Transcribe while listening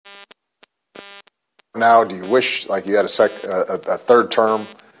now? Do you wish like you had a third term?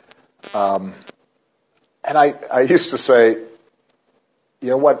 And I used to say, you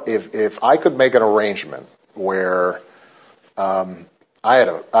know what? If I could make an arrangement where I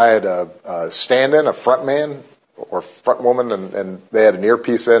had a stand-in, a front man or front woman, and they had an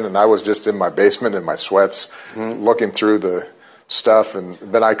earpiece in, and I was just in my basement in my sweats, looking through the stuff, and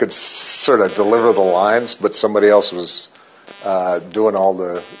then I could sort of deliver the lines, but somebody else was doing all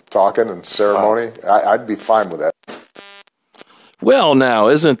the talking and ceremony. I'd be fine with that. Well, now,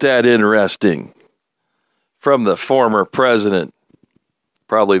 isn't that interesting? From the former president,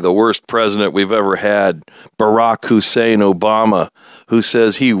 probably the worst president we've ever had, Barack Hussein Obama, who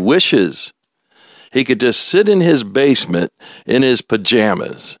says he wishes he could just sit in his basement in his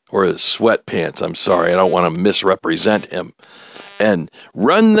pajamas, or his sweatpants, I'm sorry, I don't want to misrepresent him, and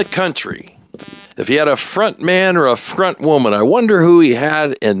run the country. If he had a front man or a front woman, I wonder who he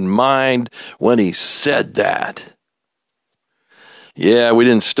had in mind when he said that. Yeah, we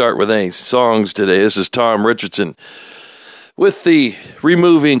didn't start with any songs today. This is Tom Richardson with the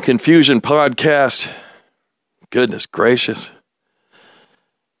Removing Confusion podcast. Goodness gracious.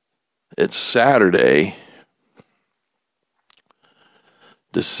 It's Saturday,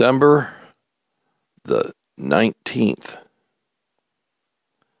 December the 19th.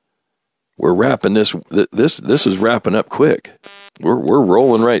 We're wrapping this is wrapping up quick. We're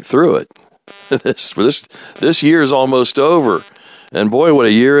rolling right through it. This year is almost over. And boy, what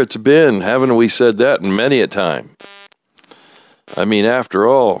a year it's been. Haven't we said that many a time? I mean, after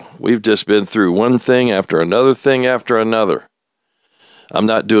all, we've just been through one thing after another thing after another. I'm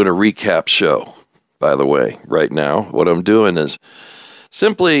not doing a recap show, by the way, right now. What I'm doing is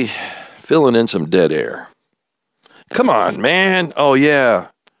simply filling in some dead air. Come on, man. Oh, yeah.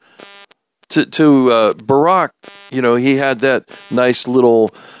 To Barack, he had that nice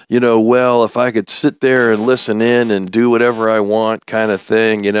little, well, if I could sit there and listen in and do whatever I want kind of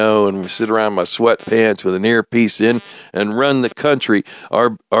thing, and sit around my sweatpants with an earpiece in and run the country.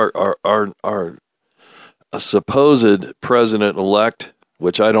 Our supposed president-elect,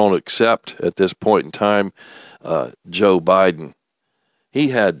 which I don't accept at this point in time, Joe Biden, he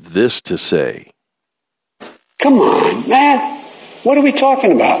had this to say. Come on, man. What are we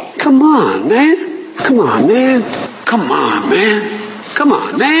talking about? Come on, man. Come on, man. Come on, man. Come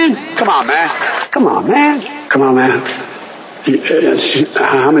on, man. Come on, man. Come on, man. Come on, man.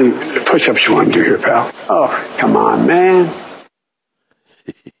 How many push-ups you want to do here, pal? Oh, come on, man.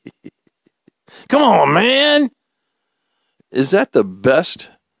 Come on, man. Is that the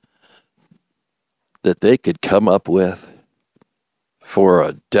best that they could come up with for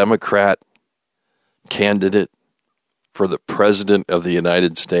a Democrat candidate for the president of the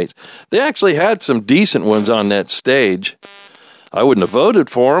United States? They actually had some decent ones on that stage. I wouldn't have voted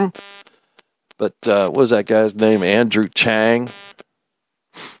for him, but what was that guy's name? Andrew Chang.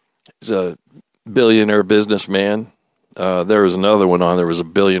 He's a billionaire businessman. There was another one on. There was a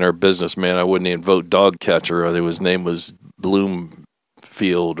billionaire businessman. I wouldn't even vote dog catcher. I think his name was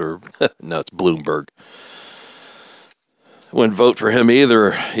Bloomfield or no, it's Bloomberg. Wouldn't vote for him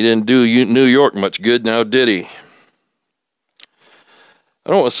either. He didn't do New York much good now, did he? I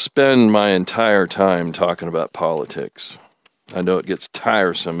don't want to spend my entire time talking about politics. I know it gets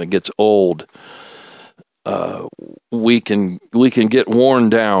tiresome. It gets old. We can get worn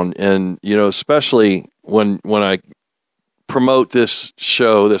down, and especially when I promote this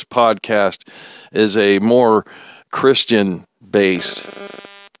show, this podcast is a more Christian-based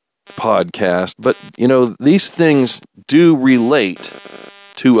podcast. But these things do relate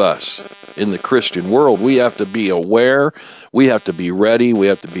to us in the Christian world. We have to be aware. We have to be ready. We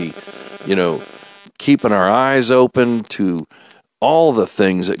have to be, keeping our eyes open to all the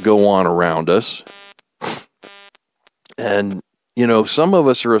things that go on around us. And, some of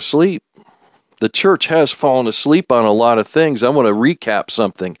us are asleep. The church has fallen asleep on a lot of things. I want to recap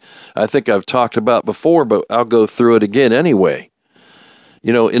something I think I've talked about before, but I'll go through it again anyway.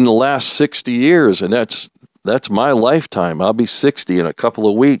 In the last 60 years, and that's my lifetime. I'll be 60 in a couple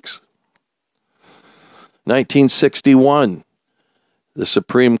of weeks. 1961, the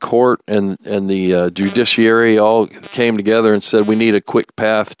Supreme Court and the judiciary all came together and said we need a quick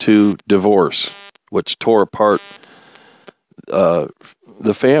path to divorce, which tore apart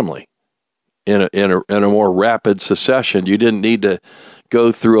the family in a more rapid succession. You didn't need to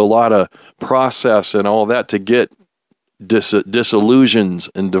go through a lot of process and all that to get dissolutions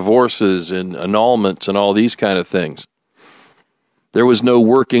and divorces and annulments and all these kind of things. There was no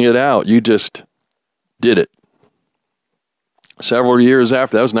working it out. You just did it. Several years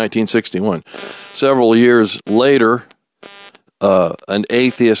after, that was 1961. Several years later, an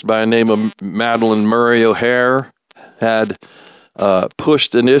atheist by the name of Madeleine Murray O'Hair had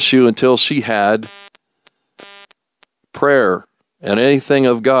pushed an issue until she had prayer and anything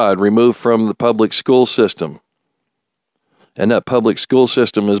of God removed from the public school system. And that public school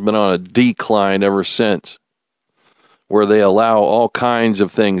system has been on a decline ever since, where they allow all kinds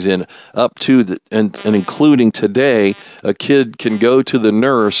of things in, up to and including today, a kid can go to the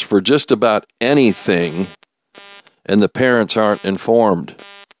nurse for just about anything, and the parents aren't informed.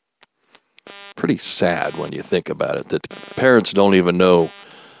 Pretty sad when you think about it, that parents don't even know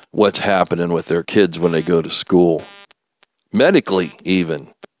what's happening with their kids when they go to school. Medically,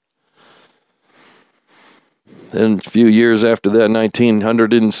 even. Then a few years after that,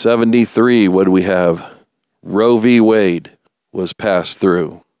 1973, what do we have? Roe v. Wade was passed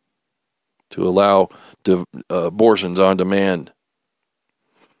through to allow abortions on demand.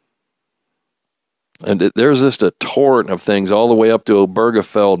 And there's just a torrent of things all the way up to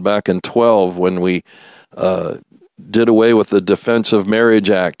Obergefell back in 12 when we did away with the Defense of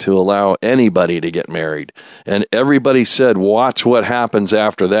Marriage Act to allow anybody to get married. And everybody said, watch what happens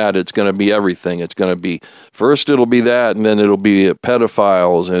after that. It's going to be everything. It's going to be, first it'll be that, and then it'll be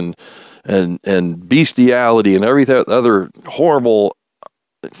pedophiles and bestiality and every other horrible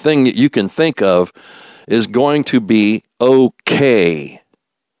thing that you can think of is going to be okay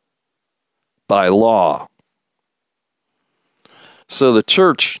by law. So the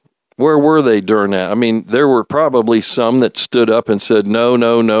church, where were they during that? I mean, there were probably some that stood up and said, no,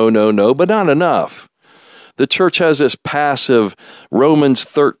 no, no, no, no, but not enough. The church has this passive Romans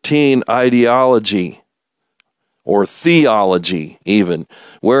 13 ideology, or theology even,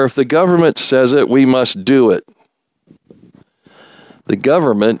 where if the government says it, we must do it. The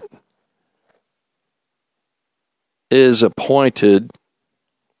government is appointed,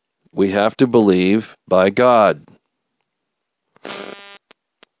 we have to believe, by God.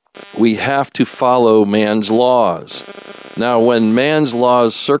 We have to follow man's laws. Now, when man's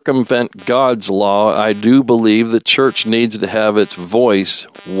laws circumvent God's law, I do believe the church needs to have its voice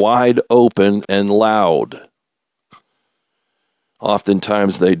wide open and loud.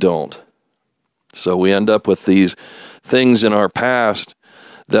 Oftentimes they don't. So we end up with these things in our past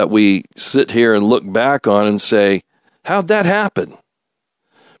that we sit here and look back on and say, how'd that happen?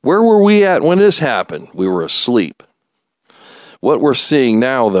 Where were we at when this happened? We were asleep. What we're seeing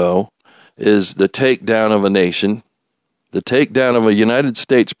now, though, is the takedown of a nation, the takedown of a United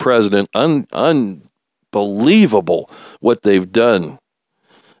States president. Unbelievable what they've done.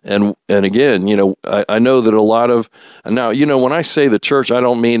 And again, I know that a lot of, now, when I say the church, I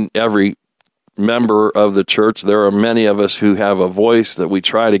don't mean every member of the church. There are many of us who have a voice that we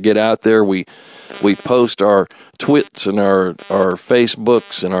try to get out there. We post our twits and our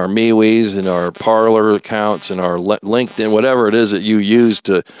Facebooks and our MeWes and our Parler accounts and our LinkedIn, whatever it is that you use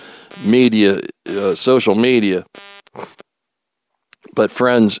to media, social media. But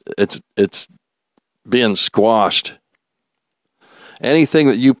friends, it's being squashed. Anything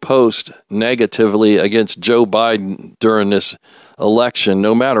that you post negatively against Joe Biden during this election,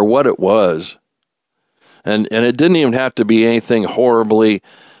 no matter what it was, and it didn't even have to be anything horribly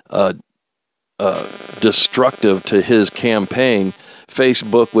destructive to his campaign,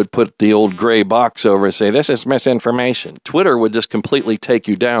 Facebook would put the old gray box over and say, this is misinformation. Twitter would just completely take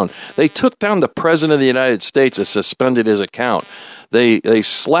you down. They took down the President of the United States and suspended his account. They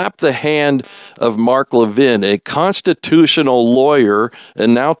slapped the hand of Mark Levin, a constitutional lawyer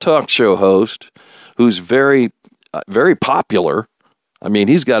and now talk show host, who's very, very popular. I mean,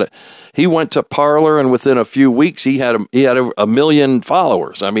 he went to Parler, and within a few weeks, he had a million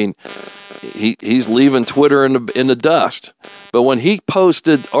followers. I mean, he's leaving Twitter in the dust. But when he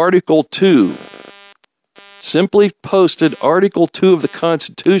posted Article 2, simply posted Article 2 of the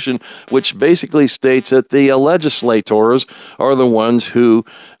Constitution, which basically states that the legislators are the ones who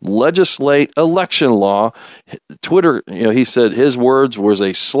legislate election law. Twitter, he said his words was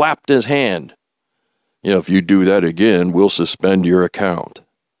they slapped his hand. If you do that again, we'll suspend your account.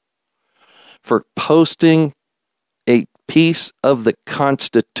 For posting a piece of the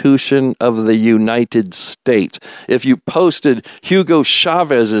Constitution of the United States. If you posted Hugo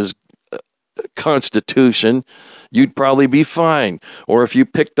Chavez's Constitution, you'd probably be fine. Or if you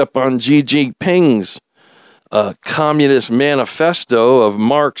picked up on Xi Jinping's Communist Manifesto of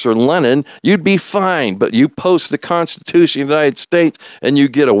Marx or Lenin, you'd be fine. But you post the Constitution of the United States and you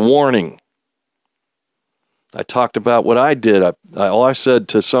get a warning. I talked about what I did. All I said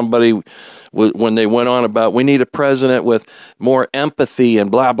to somebody when they went on about we need a president with more empathy and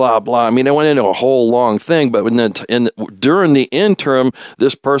blah, blah, blah. I mean, I went into a whole long thing, but during the interim,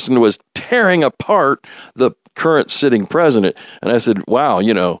 this person was tearing apart the current sitting president. And I said, wow,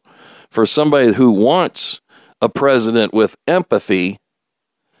 for somebody who wants a president with empathy,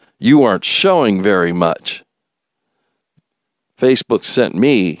 you aren't showing very much. Facebook sent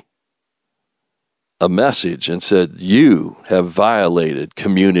me a message and said, you have violated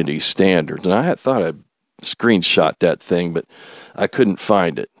community standards. And I thought I'd screenshot that thing, but I couldn't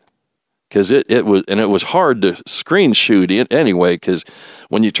find it. Because it was hard to screenshot it anyway, because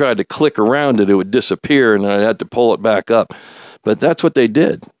when you tried to click around it, it would disappear, and I had to pull it back up. But that's what they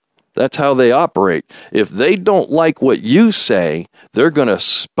did. That's how they operate. If they don't like what you say, they're going to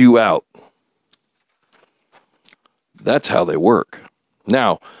spew you out. That's how they work.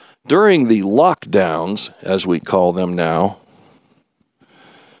 Now, during the lockdowns, as we call them now,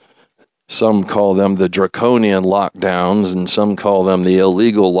 some call them the draconian lockdowns, and some call them the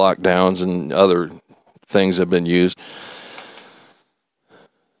illegal lockdowns, and other things have been used.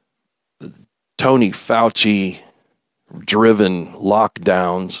 Tony Fauci-driven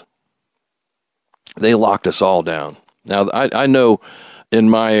lockdowns, they locked us all down. Now, I know in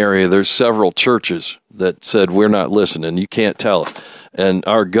my area there's several churches that said, we're not listening, you can't tell it. And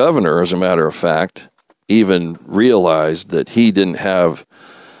our governor, as a matter of fact, even realized that he didn't have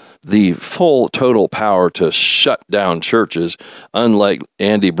the full total power to shut down churches, unlike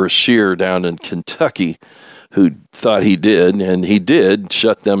Andy Brashear down in Kentucky, who thought he did, and he did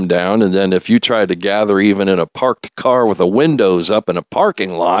shut them down. And then if you tried to gather even in a parked car with the windows up in a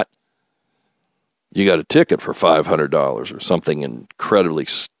parking lot, you got a ticket for $500 or something incredibly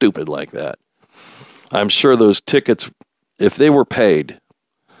stupid like that. I'm sure those tickets, if they were paid,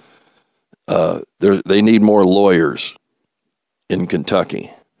 they need more lawyers in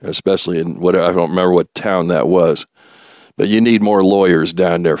Kentucky, especially in I don't remember what town that was, but you need more lawyers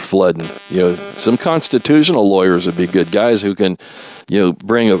down there flooding. Some constitutional lawyers would be good, guys who can,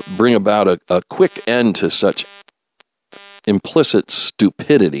 bring about a quick end to such implicit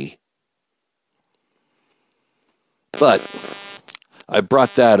stupidity. But I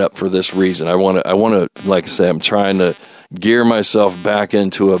brought that up for this reason. I want to, like I say, I'm trying to gear myself back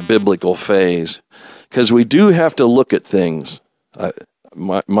into a biblical phase, because we do have to look at things.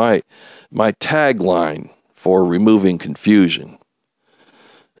 My tagline for removing confusion,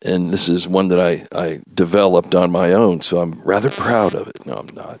 and this is one that I developed on my own, so I'm rather proud of it. No,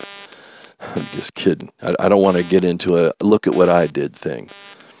 I'm not. I'm just kidding. I don't want to get into a look at what I did thing.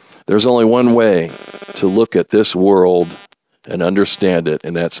 There's only one way to look at this world and understand it,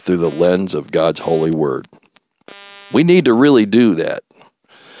 and that's through the lens of God's holy word. We need to really do that.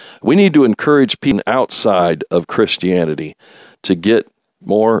 We need to encourage people outside of Christianity to get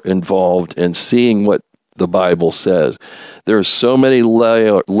more involved in seeing what the Bible says. There's so many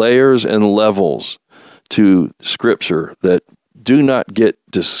layers and levels to Scripture that do not get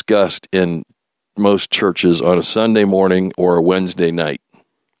discussed in most churches on a Sunday morning or a Wednesday night.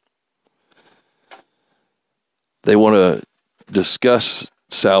 They want to discuss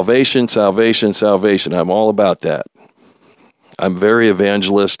salvation. I'm all about that. I'm very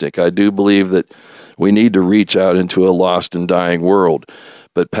evangelistic. I do believe that we need to reach out into a lost and dying world.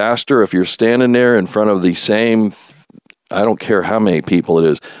 But Pastor, if you're standing there in front of the same, I don't care how many people it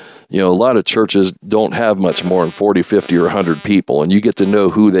is, a lot of churches don't have much more than 40, 50, or 100 people, and you get to know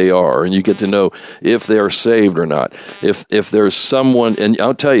who they are, and you get to know if they're saved or not. If there's someone, and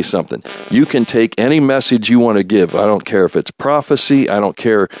I'll tell you something, you can take any message you want to give. I don't care if it's prophecy, I don't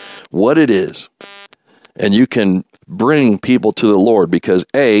care what it is, and you can bring people to the Lord, because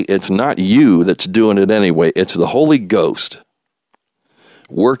it's not you that's doing it anyway. It's the Holy Ghost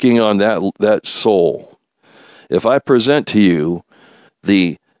working on that soul. If I present to you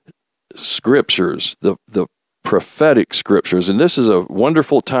the scriptures, the prophetic scriptures, and this is a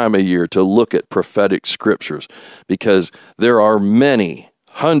wonderful time of year to look at prophetic scriptures, because there are many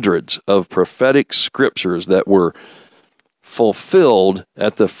hundreds of prophetic scriptures that were fulfilled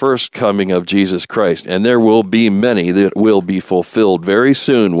at the first coming of Jesus Christ, and there will be many that will be fulfilled very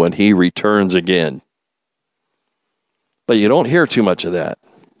soon when he returns again. But you don't hear too much of that.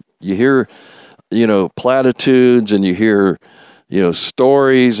 You hear, platitudes, and you hear,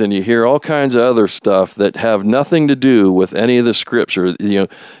 stories, and you hear all kinds of other stuff that have nothing to do with any of the scripture.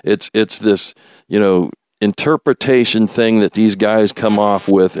 It's this, interpretation thing that these guys come off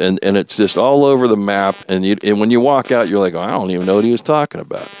with, and it's just all over the map. And when you walk out, you're like, I don't even know what he was talking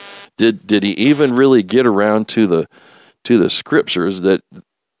about. Did he even really get around to the scriptures? That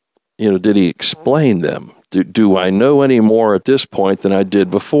did he explain them? Do I know any more at this point than I did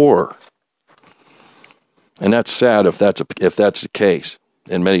before? And that's sad if that's the case.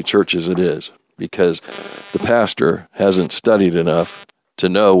 In many churches it is, because the pastor hasn't studied enough to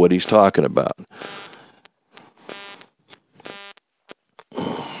know what he's talking about.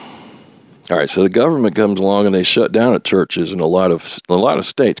 All right, so the government comes along and they shut down at churches in a lot of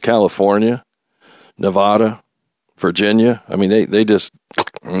states, California, Nevada, Virginia. I mean, they just,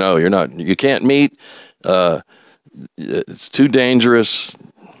 no, you can't meet. It's too dangerous,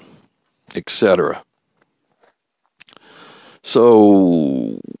 etc.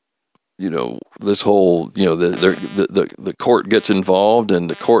 So, this whole, the court gets involved, and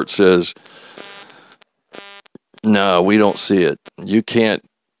the court says, no, we don't see it. You can't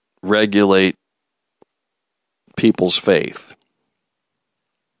regulate people's faith.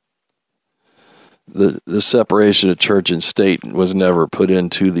 The separation of church and state was never put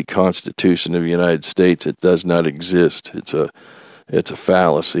into the Constitution of the United States. It does not exist. It's a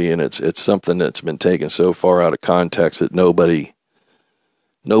fallacy, and it's something that's been taken so far out of context that nobody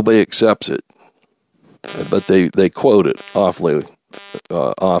accepts it. But they quote it awfully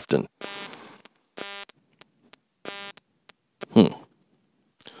often.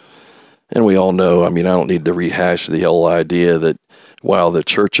 And we all know, I mean, I don't need to rehash the whole idea that while the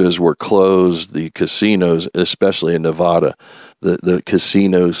churches were closed, the casinos, especially in Nevada, the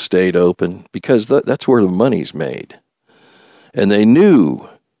casinos stayed open because that's where the money's made. And they knew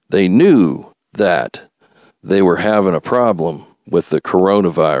that they were having a problem with the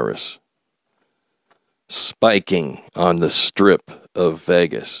coronavirus spiking on the strip of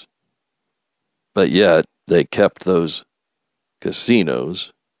Vegas. But yet, they kept those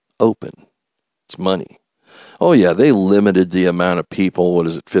casinos open. It's money. Oh, yeah, they limited the amount of people. What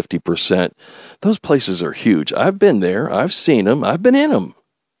is it, 50%? Those places are huge. I've been there. I've seen them. I've been in them.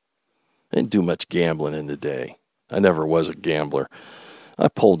 I didn't do much gambling in the day. I never was a gambler. I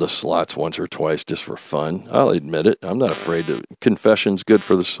pulled the slots once or twice just for fun. I'll admit it. I'm not afraid to. Confession's good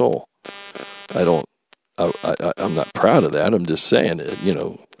for the soul. I'm not proud of that. I'm just saying it.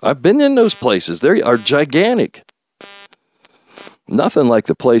 I've been in those places. They are gigantic. Nothing like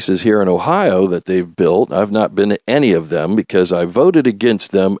the places here in Ohio that they've built. I've not been to any of them because I voted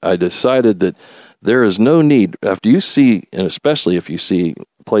against them. I decided that there is no need. After you see, and especially if you see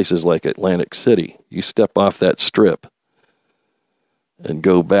places like Atlantic City, you step off that strip and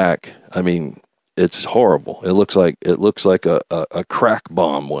go back. I mean, it's horrible. It looks like a crack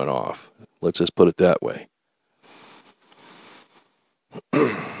bomb went off. Let's just put it that way.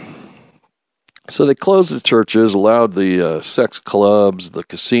 So they closed the churches, allowed the sex clubs, the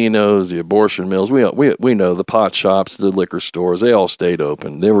casinos, the abortion mills. We know the pot shops, the liquor stores. They all stayed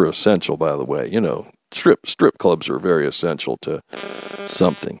open. They were essential, by the way. Strip clubs are very essential to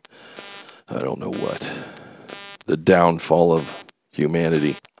something. I don't know what. The downfall of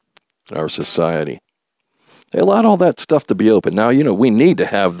humanity, our society. They allowed all that stuff to be open. Now, we need to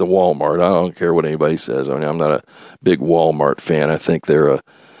have the Walmart. I don't care what anybody says. I mean, I'm not a big Walmart fan. I think they're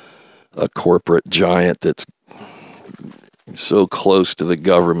a corporate giant that's so close to the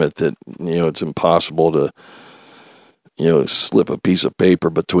government that, it's impossible to, slip a piece of paper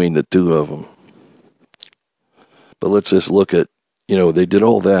between the two of them. But let's just look at, they did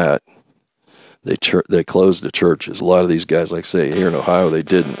all that. They closed the churches. A lot of these guys, like say, here in Ohio, they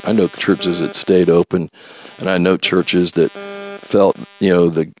didn't. I know churches that stayed open, and I know churches that felt,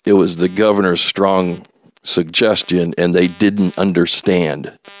 it was the governor's strong suggestion, and they didn't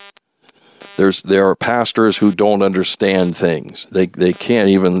understand. There are pastors who don't understand things. They can't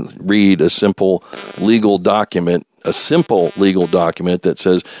even read a simple legal document that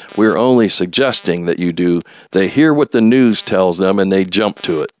says, we're only suggesting that you do. They hear what the news tells them, and they jump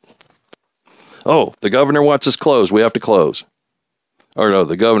to it. Oh, the governor wants us closed. We have to close. Or no,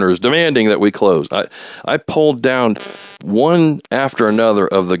 the governor is demanding that we close. I pulled down one after another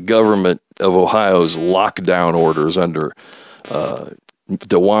of the government of Ohio's lockdown orders under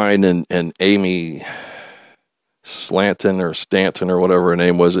DeWine and Amy Stanton or whatever her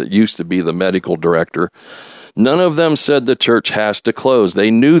name was. It used to be the medical director. None of them said the church has to close.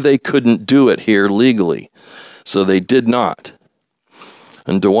 They knew they couldn't do it here legally, so they did not.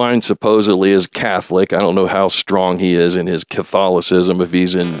 And DeWine supposedly is Catholic. I don't know how strong he is in his Catholicism, if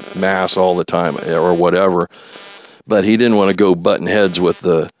he's in Mass all the time or whatever. But he didn't want to go button heads with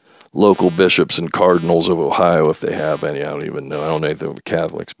the local bishops and cardinals of Ohio, if they have any. I don't even know. I don't know anything about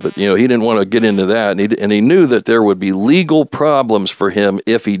Catholics. But, he didn't want to get into that. And he knew that there would be legal problems for him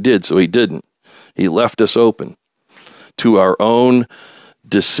if he did, so he didn't. He left us open to our own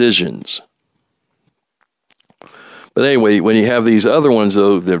decisions. But anyway, when you have these other ones,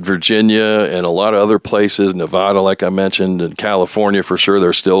 though, the Virginia and a lot of other places, Nevada, like I mentioned, and California for sure,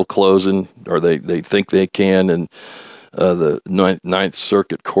 they're still closing, or they think they can, and the Ninth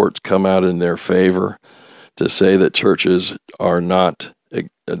Circuit courts come out in their favor to say that churches are not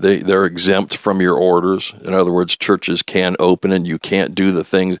they're exempt from your orders. In other words, churches can open and you can't do the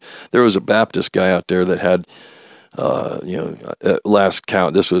things. There was a Baptist guy out there that had, last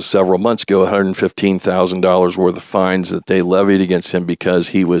count, this was several months ago, $115,000 worth of fines that they levied against him because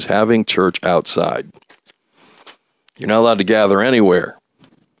he was having church outside. You're not allowed to gather anywhere.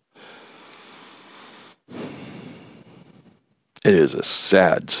 It is a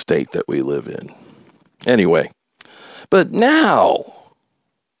sad state that we live in. Anyway, but now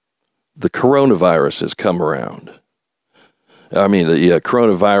the coronavirus has come around. I mean, the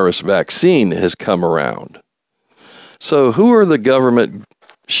coronavirus vaccine has come around. So who are the government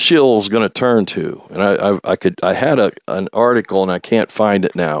shills going to turn to? And I had an article, and I can't find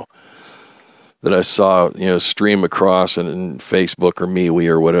it now, that I saw, stream across in Facebook or MeWe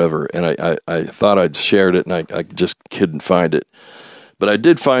or whatever, and I thought I'd shared it, and I just couldn't find it. But I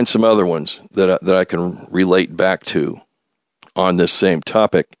did find some other ones that I can relate back to on this same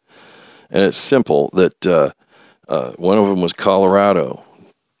topic, and it's simple that one of them was Colorado.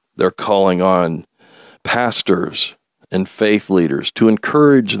 They're calling on pastors and faith leaders to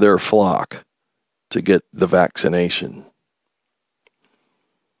encourage their flock to get the vaccination.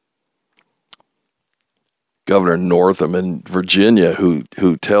 Governor Northam in Virginia,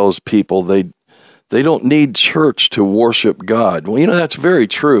 who tells people they don't need church to worship God. Well, that's very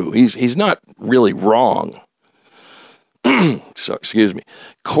true. He's not really wrong. So, excuse me.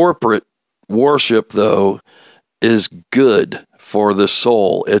 Corporate worship, though, is good for the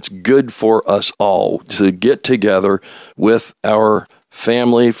soul. It's good for us all to get together with our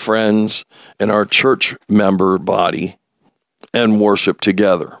family, friends, and our church member body and worship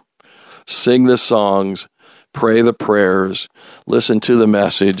together. Sing the songs, pray the prayers, listen to the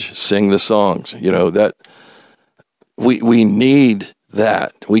message, sing the songs. That we need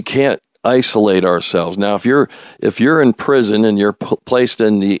that. We can't isolate ourselves. Now, if you're in prison and you're placed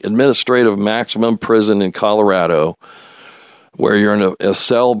in the administrative maximum prison in Colorado, where you're in a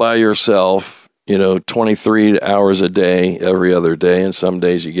cell by yourself, 23 hours a day, every other day, and some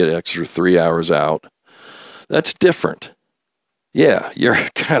days you get extra 3 hours out, that's different. Yeah, you're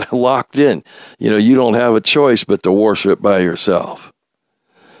kind of locked in. You don't have a choice but to worship by yourself.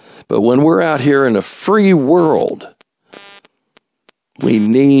 But when we're out here in a free world, we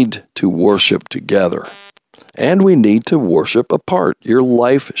need to worship together. And we need to worship apart. Your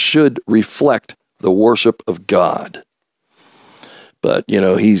life should reflect the worship of God. But,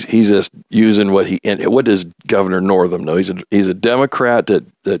 he's just using what does Governor Northam know? He's a Democrat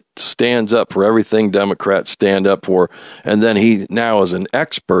that stands up for everything Democrats stand up for. And then he now is an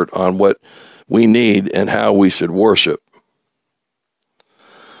expert on what we need and how we should worship.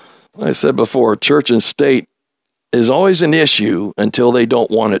 Like I said before, church and state is always an issue until they don't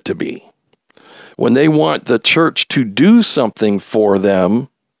want it to be. When they want the church to do something for them,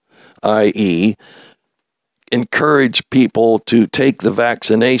 i.e., encourage people to take the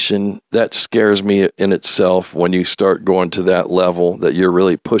vaccination, that scares me in itself when you start going to that level that you're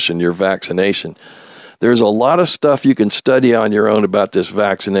really pushing your vaccination. There's a lot of stuff you can study on your own about this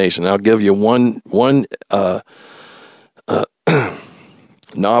vaccination. I'll give you one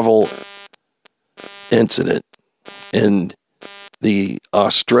novel incident in the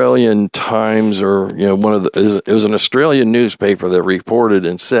Australian Times, or it was an Australian newspaper that reported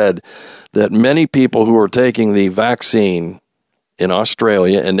and said that many people who were taking the vaccine in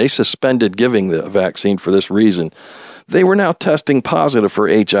Australia, and they suspended giving the vaccine for this reason, they were now testing positive for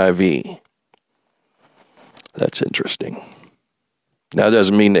HIV. That's interesting. Now, it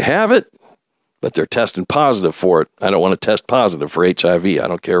doesn't mean they have it, but they're testing positive for it. I don't want to test positive for HIV. I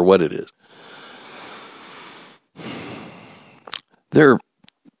don't care what it is.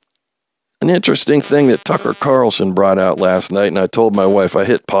 An interesting thing that Tucker Carlson brought out last night, and I told my wife, I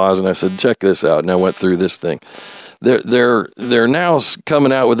hit pause and I said, check this out, and I went through this thing. They're now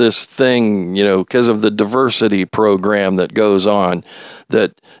coming out with this thing, because of the diversity program that goes on,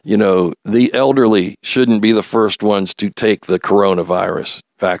 that, the elderly shouldn't be the first ones to take the coronavirus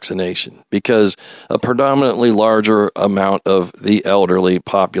vaccination because a predominantly larger amount of the elderly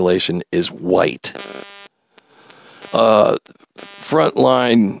population is white.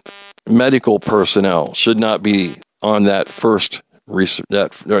 Frontline medical personnel should not be on that first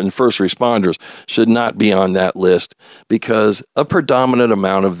responders should not be on that list because a predominant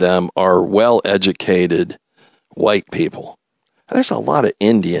amount of them are well-educated white people. And there's a lot of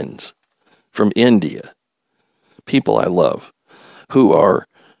Indians from India, people I love, who are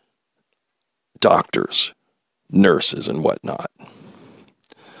doctors, nurses, and whatnot.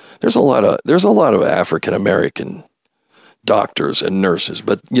 There's a lot of African American doctors and nurses,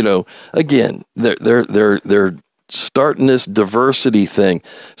 but again, they're starting this diversity thing.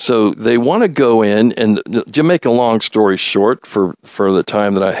 So they want to go in, and to make a long story short, for the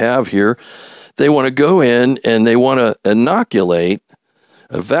time that I have here, they want to go in and they want to inoculate,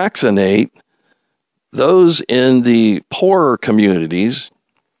 vaccinate those in the poorer communities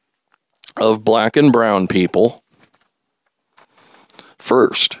of black and brown people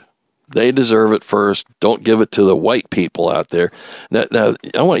first. They deserve it first. Don't give it to the white people out there. Now,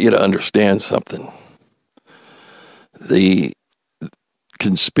 I want you to understand something. The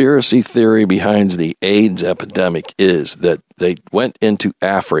conspiracy theory behind the AIDS epidemic is that they went into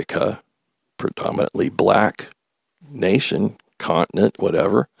Africa, predominantly black nation, continent,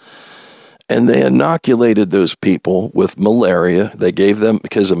 whatever, and they inoculated those people with malaria. They gave them,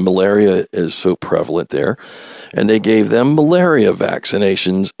 because of malaria is so prevalent there, and they gave them malaria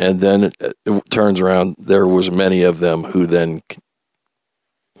vaccinations, and then it turns around, there was many of them who then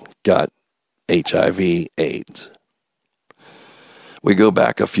got HIV, AIDS. We go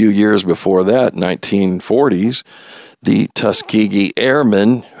back a few years before that, 1940s, the Tuskegee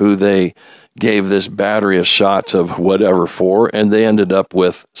Airmen, who they gave this battery of shots of whatever for, and they ended up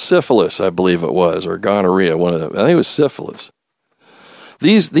with syphilis, I believe it was, or gonorrhea, one of them. I think it was syphilis.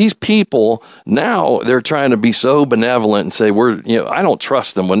 These people, now they're trying to be so benevolent and say, I don't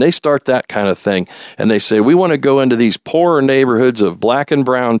trust them. When they start that kind of thing and they say, we want to go into these poorer neighborhoods of black and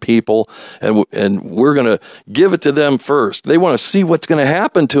brown people and we're going to give it to them first. They want to see what's going to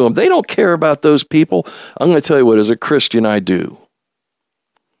happen to them. They don't care about those people. I'm going to tell you what, as a Christian, I do.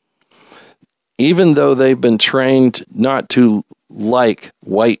 Even though they've been trained not to like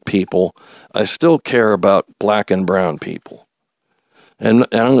white people, I still care about black and brown people. And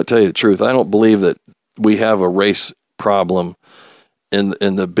I'm going to tell you the truth. I don't believe that we have a race problem in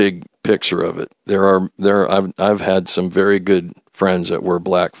the big picture of it. I've had some very good friends that were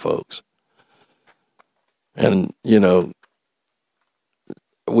black folks, and we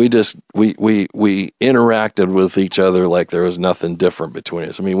interacted with each other like there was nothing different between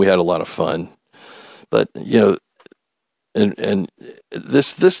us. I mean, we had a lot of fun, but and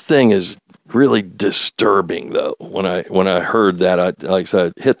this thing is really disturbing, though. When I heard that, like I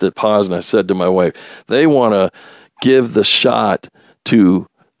said, I hit the pause and I said to my wife, they want to give the shot to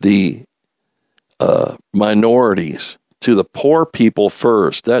the minorities, to the poor people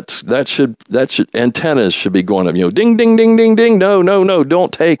first. That should antennas should be going up. Ding, ding, ding, ding, ding. No,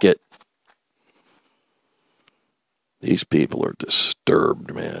 don't take it. These people are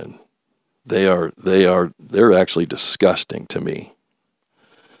disturbed, man. They're actually disgusting to me.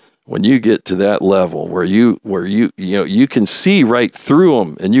 When you get to that level where you can see right through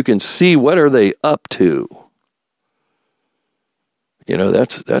them and you can see what are they up to.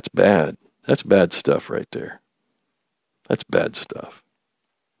 That's bad. That's bad stuff right there. That's bad stuff.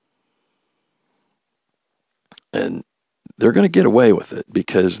 And they're going to get away with it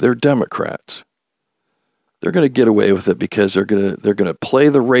because they're Democrats. They're going to get away with it because they're going to play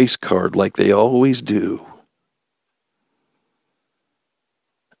the race card like they always do.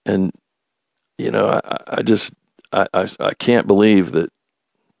 And I can't believe that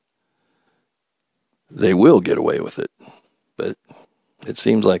they will get away with it, but it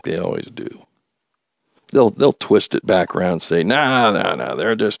seems like they always do. They'll twist it back around and say, no,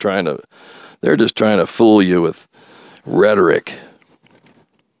 they're just trying to fool you with rhetoric.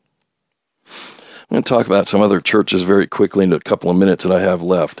 I'm going to talk about some other churches very quickly in a couple of minutes that I have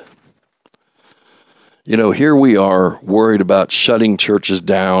left. Here we are worried about shutting churches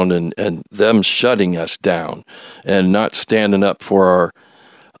down and them shutting us down and not standing up for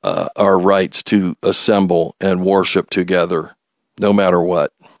our rights to assemble and worship together, no matter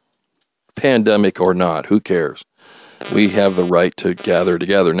what. Pandemic or not, who cares? We have the right to gather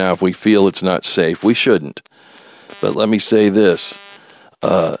together. Now, if we feel it's not safe, we shouldn't. But let me say this.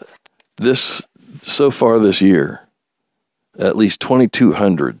 So far this year, at least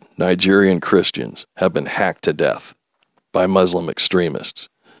 2,200 Nigerian Christians have been hacked to death by Muslim extremists,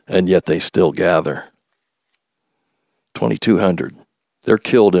 and yet they still gather. 2,200. They're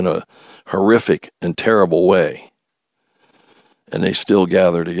killed in a horrific and terrible way, and they still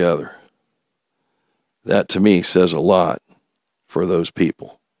gather together. That, to me, says a lot for those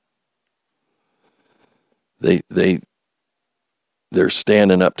people. They're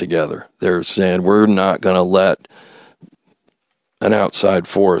standing up together. They're saying, we're not going to let an outside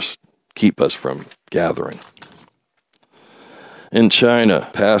force keep us from gathering. In China,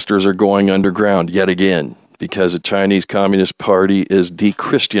 pastors are going underground yet again because the Chinese Communist Party is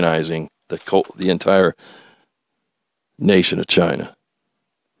de-Christianizing the entire nation of China.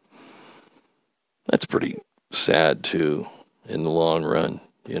 That's pretty sad, too, in the long run,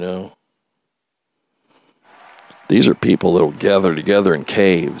 These are people that will gather together in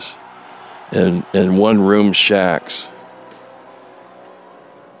caves and in one-room shacks.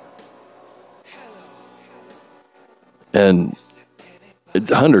 And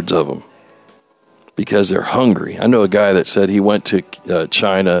hundreds of them, because they're hungry. I know a guy that said he went to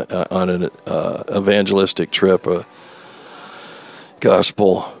China on an evangelistic trip, a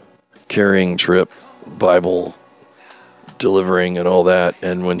gospel-carrying trip, Bible delivering and all that.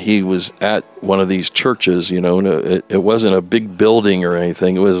 And when he was at one of these churches, you know, it wasn't a big building or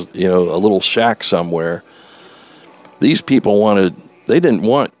anything. It was, you know, a little shack somewhere. These people they didn't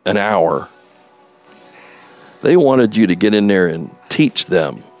want an hour. They wanted you to get in there and teach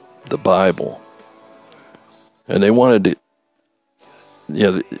them the Bible. And they wanted to,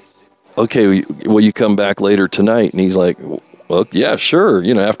 you know, okay, will you come back later tonight? And he's like, well, yeah, sure.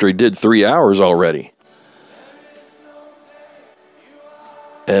 You know, after he did 3 hours already.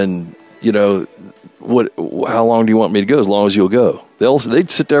 And, you know, how long do you want me to go? As long as you'll go. They'd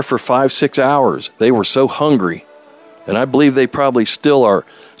sit there for 5-6 hours. They were so hungry. And I believe they probably still are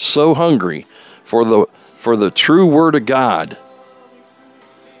so hungry for the true word of God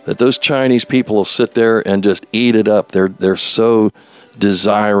that those Chinese people will sit there and just eat it up. They're so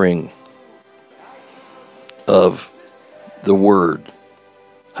desiring of the word.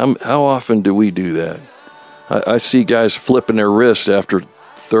 How often do we do that? I see guys flipping their wrist after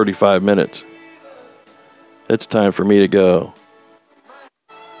 35 minutes. It's time for me to go.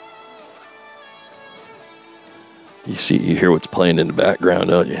 You hear what's playing in the background,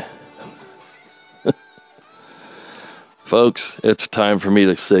 don't you? Folks, it's time for me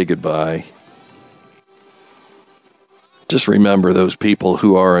to say goodbye. Just remember those people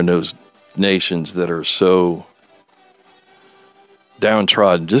who are in those nations that are so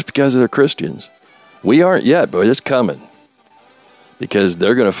downtrodden just because they're Christians. We aren't yet, but it's coming. Because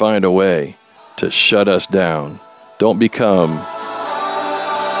they're going to find a way to shut us down. Don't become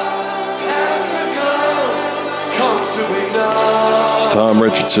It's Tom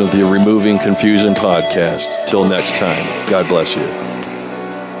Richardson with the Removing Confusion podcast. Till next time, God bless you.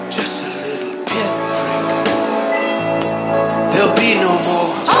 Just a little pinprick. There'll be no more